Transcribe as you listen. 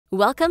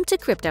Welcome to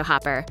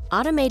Cryptohopper,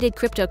 automated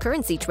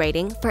cryptocurrency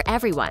trading for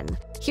everyone.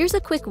 Here's a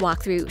quick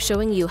walkthrough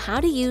showing you how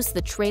to use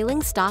the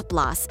trailing stop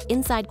loss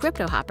inside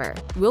Cryptohopper.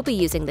 We'll be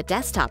using the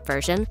desktop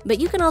version,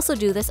 but you can also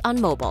do this on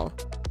mobile.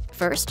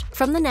 First,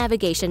 from the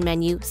navigation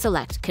menu,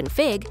 select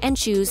Config and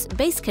choose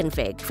Base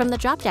Config from the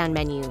drop-down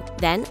menu.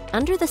 Then,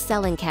 under the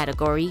Selling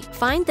category,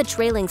 find the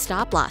Trailing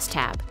Stop Loss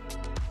tab.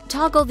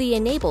 Toggle the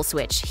Enable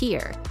switch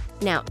here.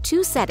 Now,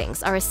 two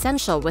settings are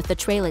essential with the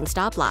trailing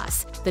stop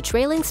loss: the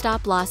trailing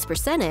stop loss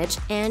percentage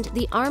and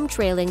the ARM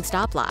trailing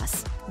stop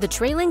loss. The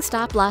trailing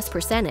stop loss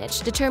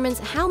percentage determines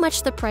how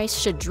much the price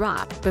should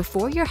drop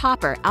before your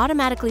hopper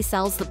automatically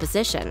sells the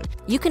position.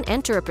 You can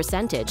enter a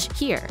percentage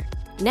here.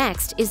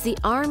 Next is the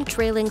ARM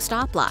trailing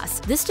stop loss.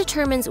 This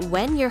determines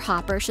when your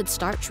hopper should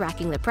start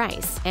tracking the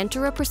price.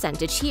 Enter a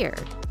percentage here.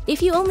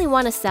 If you only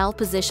want to sell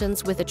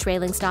positions with a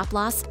trailing stop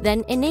loss,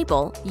 then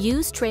enable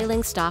Use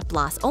Trailing Stop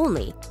Loss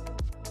Only.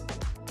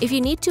 If you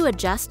need to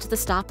adjust the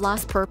stop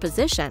loss per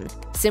position,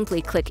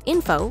 simply click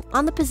Info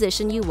on the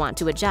position you want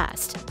to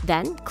adjust.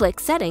 Then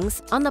click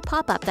Settings on the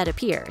pop-up that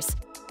appears.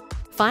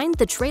 Find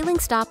the Trailing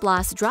Stop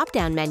Loss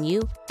drop-down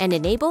menu and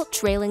enable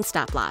Trailing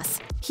Stop Loss.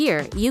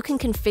 Here, you can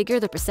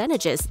configure the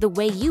percentages the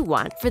way you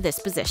want for this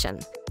position.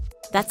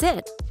 That's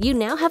it! You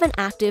now have an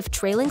active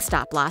trailing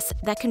stop loss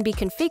that can be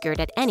configured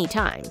at any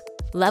time.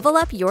 Level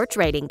up your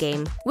trading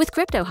game with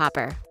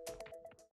Cryptohopper.